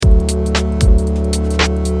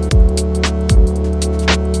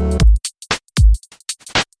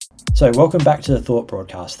So, welcome back to the Thought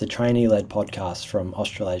Broadcast, the trainee-led podcast from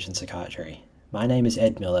Australasian Psychiatry. My name is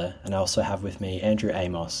Ed Miller, and I also have with me Andrew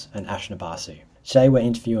Amos and Ashna Basu. Today we're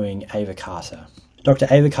interviewing Ava Carter. Dr.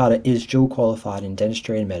 Ava Carter is dual qualified in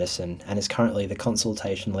dentistry and medicine and is currently the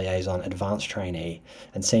Consultation Liaison Advanced Trainee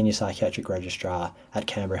and Senior Psychiatric Registrar at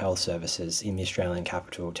Canberra Health Services in the Australian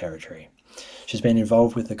Capital Territory. She's been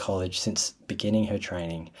involved with the college since beginning her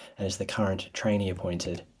training and is the current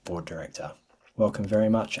trainee-appointed board director. Welcome very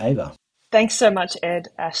much, Ava. Thanks so much, Ed,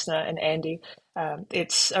 Ashna and Andy.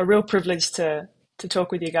 It's a real privilege to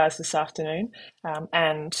talk with you guys this afternoon,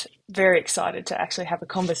 and very excited to actually have a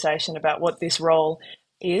conversation about what this role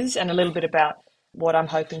is and a little bit about what I'm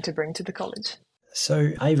hoping to bring to the college.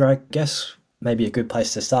 So, Ava, I guess maybe a good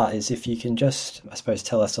place to start is if you can just, I suppose,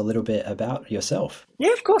 tell us a little bit about yourself.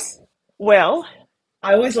 Yeah, of course. Well,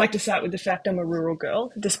 I always like to start with the fact I'm a rural girl.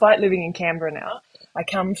 Despite living in Canberra now, I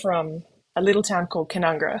come from a little town called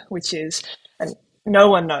Canungra, which is, and no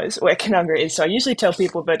one knows where Canungra is. So I usually tell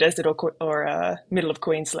people Beaudesert or middle of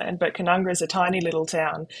Queensland, but Canungra is a tiny little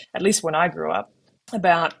town, at least when I grew up,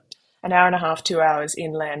 about an hour and a half, 2 hours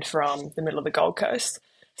inland from the middle of the Gold Coast.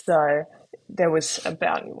 So there was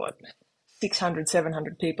about, 600,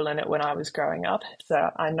 700 people in it when I was growing up. So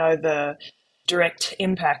I know the direct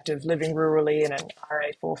impact of living rurally in an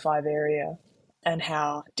RA45 area and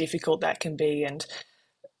how difficult that can be. And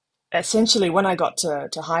essentially, when I got to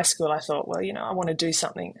high school, I thought, well, I want to do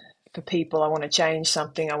something for people. I want to change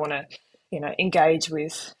something. I want to, engage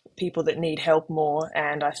with people that need help more.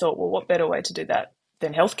 And I thought, well, what better way to do that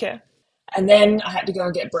than healthcare? And then I had to go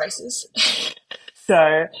and get braces.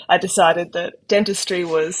 So I decided that dentistry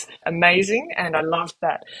was amazing, and I loved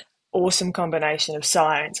that awesome combination of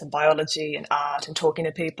science and biology and art and talking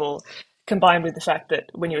to people, combined with the fact that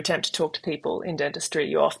when you attempt to talk to people in dentistry,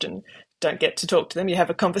 you often don't get to talk to them. You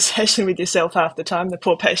have a conversation with yourself half the time. The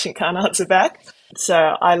poor patient can't answer back. So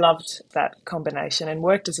I loved that combination and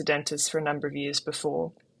worked as a dentist for a number of years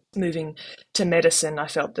before moving to medicine. I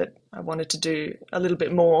felt that I wanted to do a little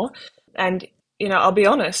bit more. And, I'll be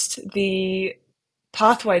honest, the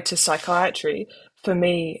pathway to psychiatry for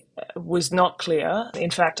me was not clear.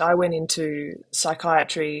 In fact, I went into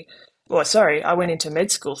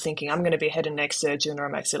med school thinking I'm going to be a head and neck surgeon or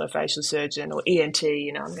a maxillofacial surgeon or ENT,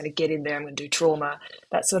 I'm going to get in there, I'm going to do trauma,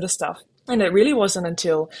 that sort of stuff. And it really wasn't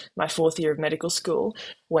until my fourth year of medical school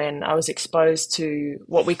when I was exposed to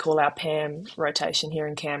what we call our PAM rotation here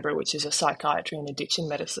in Canberra, which is a psychiatry and addiction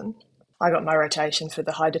medicine. I got my rotation for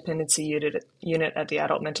the high dependency unit at the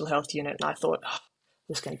adult mental health unit, and I thought, I'm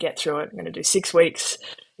just going to get through it. I'm going to do 6 weeks.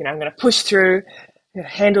 I'm going to push through,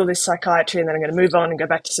 handle this psychiatry, and then I'm going to move on and go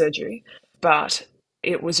back to surgery. But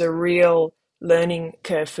it was a real learning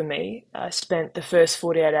curve for me. I spent the first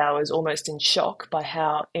 48 hours almost in shock by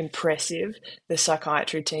how impressive the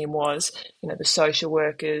psychiatry team was. The social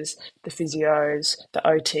workers, the physios, the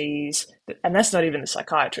OTs, and that's not even the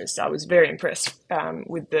psychiatrists. I was very impressed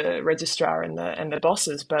with the registrar and the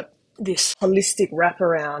bosses, but this holistic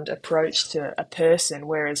wraparound approach to a person,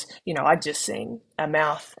 whereas, I'd just seen a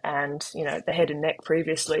mouth and, the head and neck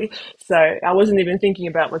previously. So I wasn't even thinking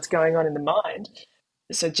about what's going on in the mind.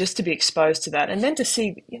 So just to be exposed to that and then to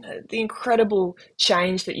see, the incredible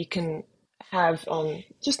change that you can have on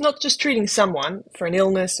not just treating someone for an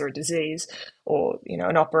illness or a disease or,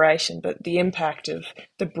 an operation, but the impact of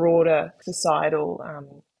the broader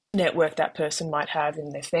societal network that person might have in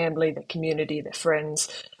their family, their community, their friends.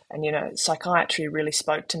 And, psychiatry really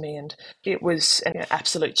spoke to me, and it was an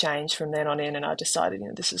absolute change from then on in. And I decided,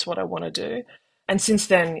 this is what I want to do. And since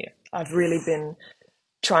then, I've really been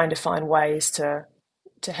trying to find ways to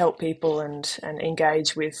help people and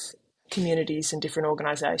engage with communities and different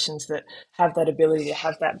organisations that have that ability to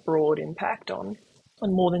have that broad impact on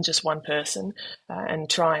more than just one person, and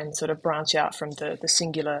try and sort of branch out from the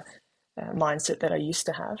singular mindset that I used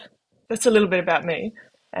to have. That's a little bit about me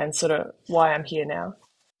and sort of why I'm here now.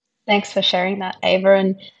 Thanks for sharing that, Ava,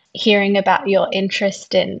 and hearing about your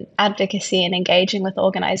interest in advocacy and engaging with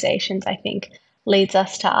organisations, I think, leads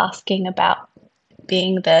us to asking about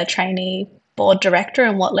being the trainee board director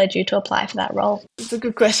and what led you to apply for that role. It's a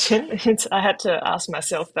good question. I had to ask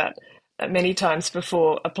myself that many times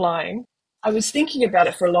before applying. I was thinking about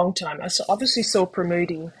it for a long time. I obviously saw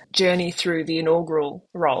Pramudi journey through the inaugural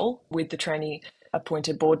role with the trainee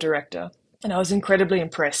appointed board director, and I was incredibly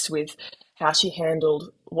impressed with how she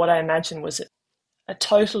handled what I imagine was a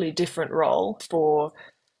totally different role for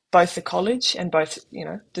both the college and both,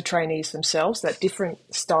 the trainees themselves, that different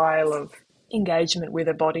style of engagement with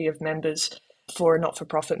a body of members for a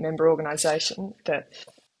not-for-profit member organisation that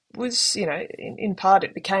was, in part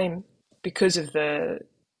it became because of the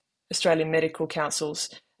Australian Medical Council's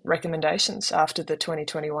recommendations after the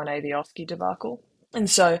 2021 AVOSCI debacle. And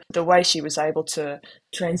so the way she was able to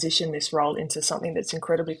transition this role into something that's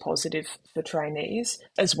incredibly positive for trainees,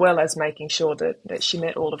 as well as making sure that she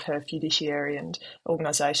met all of her fiduciary and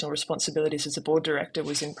organisational responsibilities as a board director,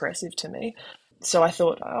 was impressive to me. So I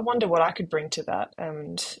thought, I wonder what I could bring to that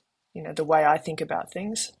and, the way I think about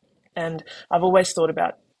things. And I've always thought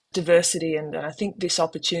about diversity, and I think this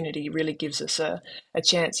opportunity really gives us a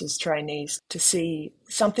chance as trainees to see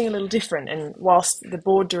something a little different. And whilst the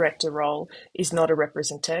board director role is not a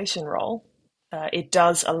representation role, it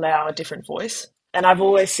does allow a different voice. And I've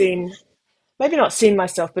always maybe not seen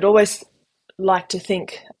myself, but always like to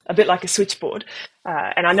think a bit like a switchboard.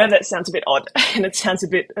 And I know that sounds a bit odd and it sounds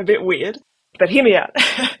a bit weird, but hear me out.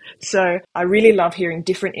 So I really love hearing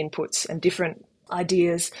different inputs and different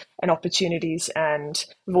ideas and opportunities and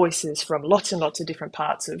voices from lots and lots of different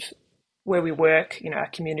parts of where we work, our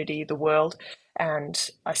community, the world. And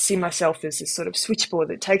I see myself as this sort of switchboard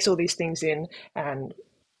that takes all these things in and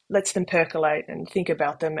lets them percolate and think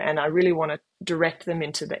about them. And I really want to direct them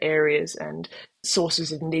into the areas and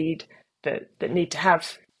sources of need that need to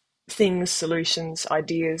have things, solutions,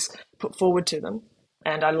 ideas put forward to them.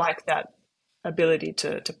 And I like that ability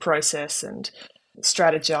to process and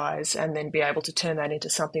strategize and then be able to turn that into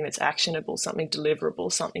something that's actionable, something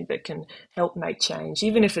deliverable, something that can help make change,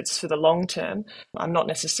 even if it's for the long term. I'm not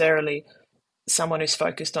necessarily someone who's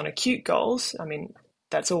focused on acute goals. I mean,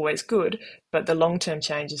 that's always good, but the long-term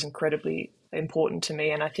change is incredibly important to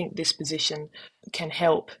me. And I think this position can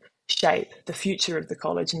help shape the future of the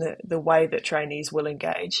college, and the way that trainees will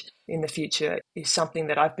engage in the future is something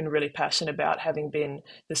that I've been really passionate about, having been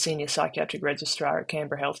the Senior Psychiatric Registrar at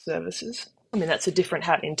Canberra Health Services. I mean, that's a different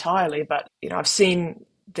hat entirely, but I've seen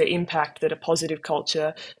the impact that a positive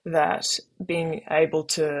culture, that being able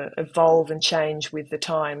to evolve and change with the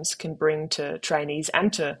times can bring to trainees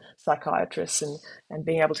and to psychiatrists, and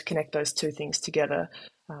being able to connect those two things together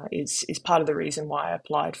is part of the reason why I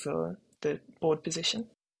applied for the board position.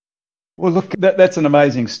 Well, look, that's an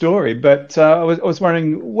amazing story, but I was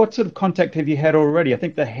wondering, what sort of contact have you had already? I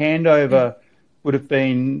think the handover would have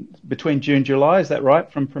been between June and July, is that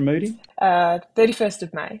right, from Moody? 31st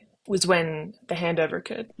of May was when the handover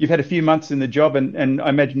occurred. You've had a few months in the job, and I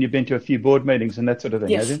imagine you've been to a few board meetings and that sort of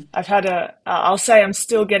thing, yes, have you? I've had I'll say I'm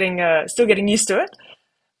still getting used to it,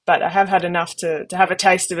 but I have had enough to have a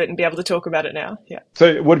taste of it and be able to talk about it now, yeah.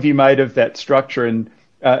 So what have you made of that structure, and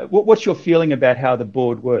what's your feeling about how the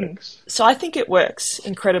board works? So I think it works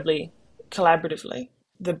incredibly collaboratively.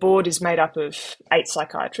 The board is made up of 8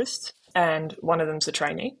 psychiatrists, and one of them's a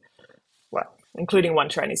trainee. Well, including one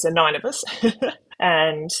trainee, so 9 of us.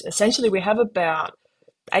 And essentially we have about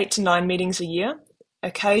 8 to 9 meetings a year.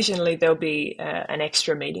 Occasionally there'll be an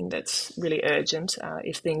extra meeting that's really urgent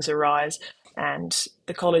if things arise, and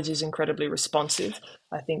the college is incredibly responsive.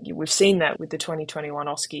 I think we've seen that with the 2021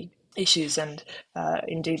 OSCE issues, and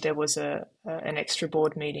indeed there was an extra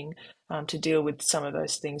board meeting to deal with some of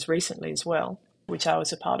those things recently as well, which I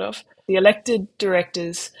was a part of. The elected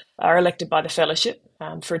directors are elected by the fellowship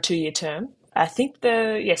for a 2-year term. I think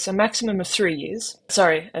a maximum of 3 years.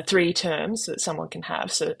 3 terms that someone can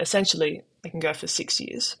have. So essentially they can go for 6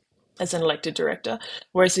 years as an elected director,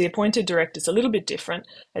 whereas the appointed director is a little bit different.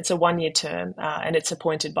 It's a 1-year term and it's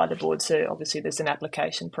appointed by the board. So obviously there's an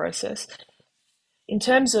application process. In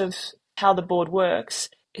terms of how the board works,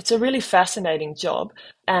 it's a really fascinating job,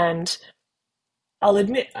 and I'll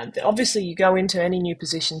admit, obviously you go into any new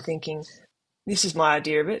position thinking, this is my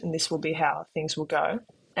idea of it and this will be how things will go.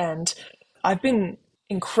 And I've been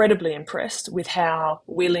incredibly impressed with how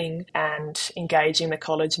willing and engaging the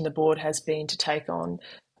college and the board has been to take on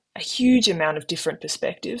a huge amount of different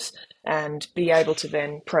perspectives and be able to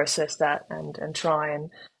then process that and try and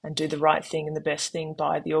do the right thing and the best thing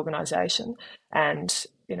by the organisation. And,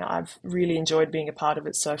 I've really enjoyed being a part of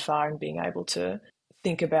it so far and being able to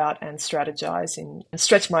think about and strategize and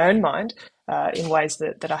stretch my own mind in ways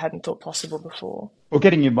that I hadn't thought possible before. Well,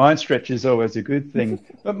 getting your mind stretched is always a good thing.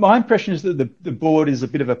 But my impression is that the board is a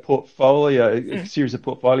bit of a portfolio, a series of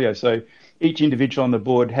portfolios. So each individual on the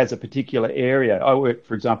board has a particular area. I work,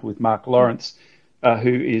 for example, with Mark Lawrence,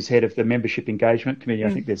 who is head of the Membership Engagement Committee.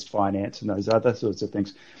 I think there's finance and those other sorts of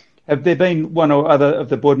things. Have there been one or other of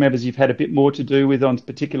the board members you've had a bit more to do with on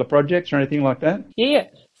particular projects or anything like that? Yeah,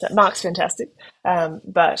 Mark's fantastic.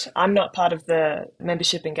 But I'm not part of the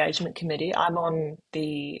Membership Engagement Committee. I'm on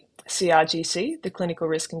the CRGC, the Clinical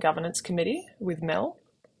Risk and Governance Committee, with Mel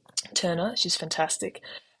Turner. She's fantastic.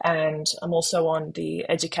 And I'm also on the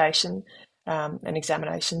Education and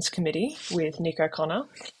Examinations Committee with Nick O'Connor.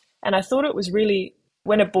 And I thought it was really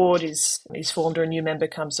when a board is formed or a new member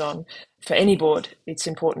comes on, for any board, it's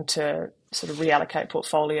important to sort of reallocate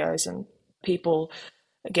portfolios, and people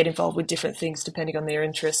get involved with different things depending on their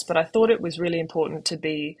interests. But I thought it was really important to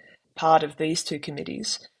be part of these two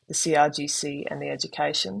committees, the CRGC and the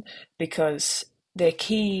education, because they're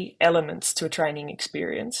key elements to a training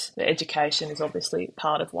experience. The education is obviously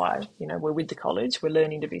part of why, we're with the college, we're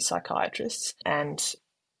learning to be psychiatrists, and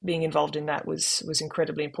being involved in that was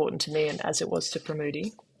incredibly important to me, and as it was to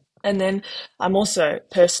Pramudi. And then I'm also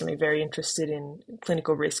personally very interested in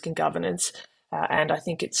clinical risk and governance. And I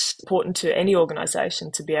think it's important to any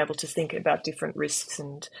organisation to be able to think about different risks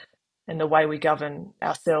and the way we govern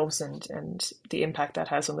ourselves and the impact that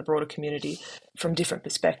has on the broader community from different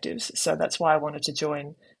perspectives. So that's why I wanted to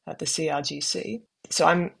join the CRGC. So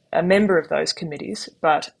I'm a member of those committees,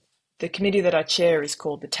 but the committee that I chair is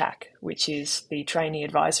called the TAC, which is the Trainee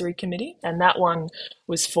Advisory Committee. And that one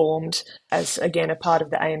was formed as, again, a part of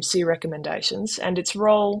the AMC recommendations. And its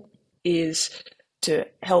role is to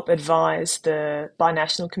help advise the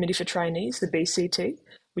Binational Committee for Trainees, the BCT,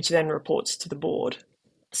 which then reports to the board.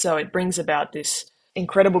 So it brings about this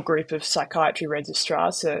incredible group of psychiatry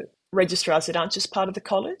registrars, so registrars that aren't just part of the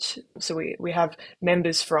college. So we have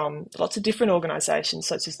members from lots of different organisations,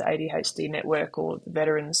 such as the ADHD Network or the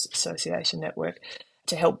Veterans Association Network,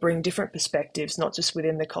 to help bring different perspectives, not just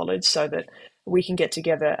within the college, so that we can get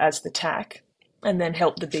together as the TAC and then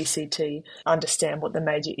help the BCT understand what the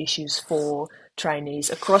major issues for trainees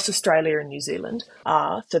across Australia and New Zealand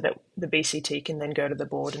are, so that the BCT can then go to the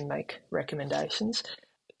board and make recommendations.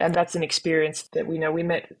 And that's an experience that we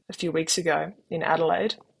met a few weeks ago in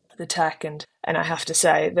Adelaide, the TAC, and I have to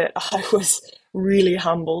say that I was really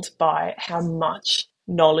humbled by how much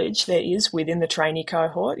knowledge there is within the trainee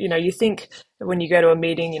cohort. You think that when you go to a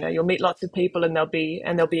meeting, you'll meet lots of people and they'll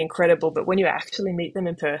be incredible, but when you actually meet them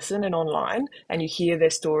in person and online and you hear their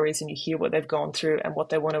stories and you hear what they've gone through and what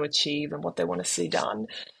they want to achieve and what they want to see done,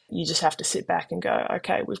 you just have to sit back and go,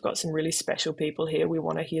 okay, we've got some really special people here. We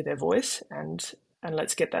want to hear their voice and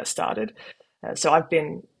let's get that started. So I've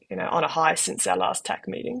been on a high since our last TAC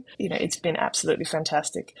meeting. It's been absolutely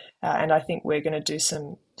fantastic, and I think we're going to do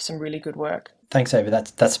some really good work. Thanks, Ava.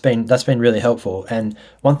 That's been really helpful. And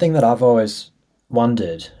one thing that I've always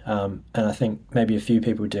wondered, and I think maybe a few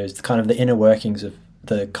people do, is kind of the inner workings of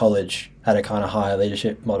the college at a kind of higher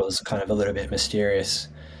leadership model is kind of a little bit mysterious.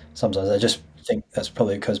 Sometimes I just think that's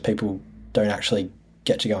probably because people don't actually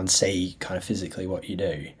get to go and see kind of physically what you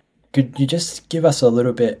do. Could you just give us a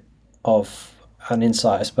little bit of an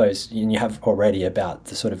insight, I suppose, and you have already, about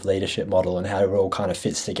the sort of leadership model and how it all kind of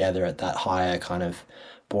fits together at that higher kind of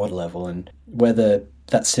board level, and whether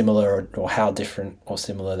that's similar or how different or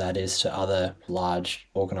similar that is to other large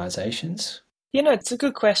organisations? It's a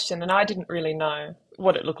good question, and I didn't really know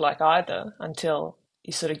what it looked like either until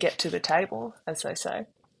you sort of get to the table, as they say.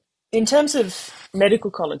 In terms of medical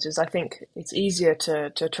colleges, I think it's easier to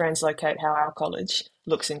translocate how our college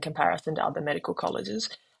looks in comparison to other medical colleges,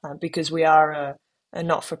 because we are a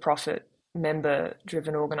not-for-profit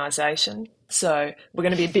member-driven organisation. So we're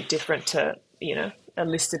going to be a bit different to, a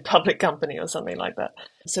listed public company or something like that.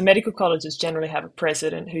 So medical colleges generally have a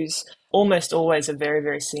president who's almost always a very,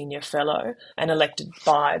 very senior fellow and elected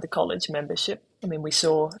by the college membership. I mean, we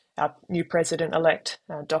saw our new president-elect,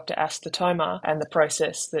 Dr. Asta Tomar, and the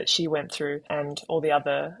process that she went through and all the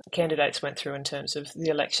other candidates went through in terms of the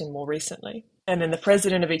election more recently. And then the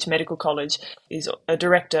president of each medical college is a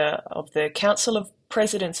director of the Council of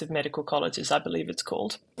Presidents of Medical Colleges, I believe it's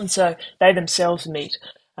called. And so they themselves meet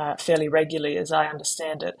fairly regularly, as I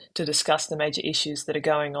understand it, to discuss the major issues that are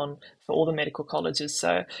going on for all the medical colleges.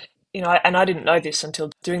 So, and I didn't know this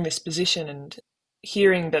until doing this position and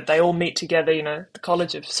hearing that they all meet together, the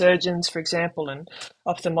College of Surgeons, for example, and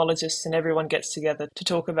ophthalmologists, and everyone gets together to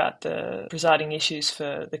talk about the presiding issues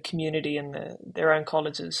for the community and their own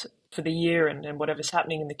colleges for the year and whatever's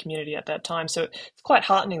happening in the community at that time. So it's quite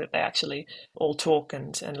heartening that they actually all talk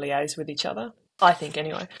and liaise with each other, I think,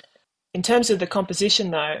 anyway. In terms of the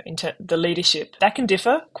composition, though, the leadership, that can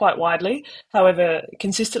differ quite widely. However,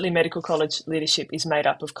 consistently medical college leadership is made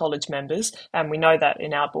up of college members, and we know that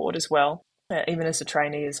in our board as well. Even as a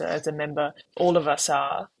trainee, as a member, all of us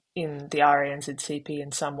are in the RANZCP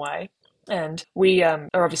in some way. And we are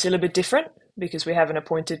obviously a little bit different because we have an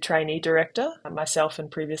appointed trainee director, myself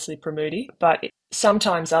and previously Pramudi, but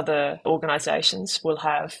sometimes other organisations will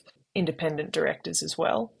have independent directors as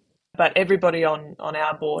well. But everybody on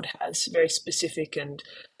our board has very specific and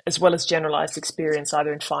as well as generalised experience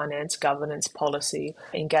either in finance, governance, policy,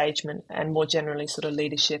 engagement, and more generally sort of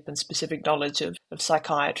leadership and specific knowledge of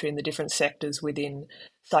psychiatry and the different sectors within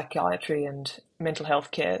psychiatry and mental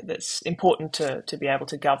health care that's important to be able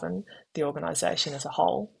to govern the organisation as a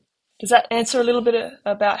whole. Does that answer a little bit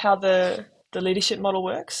about how the leadership model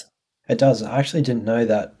works? It does. I actually didn't know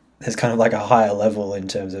that there's kind of like a higher level in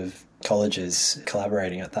terms of colleges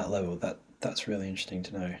collaborating at that level. That's really interesting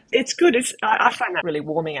to know. It's good. I find that really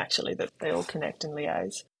warming, actually, that they all connect and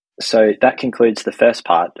liaise. So that concludes the first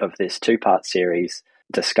part of this two-part series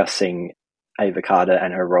discussing Ava Carter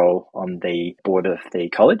and her role on the board of the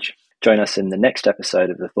college. Join us in the next episode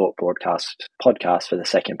of the Thought Broadcast podcast for the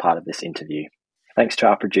second part of this interview. Thanks to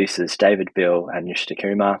our producers David Bill and Nishta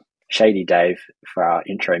Kumar, Shady Dave for our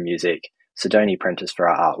intro music, Sidoni Prentice for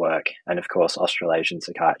our artwork, and of course Australasian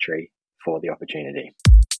Psychiatry for the opportunity.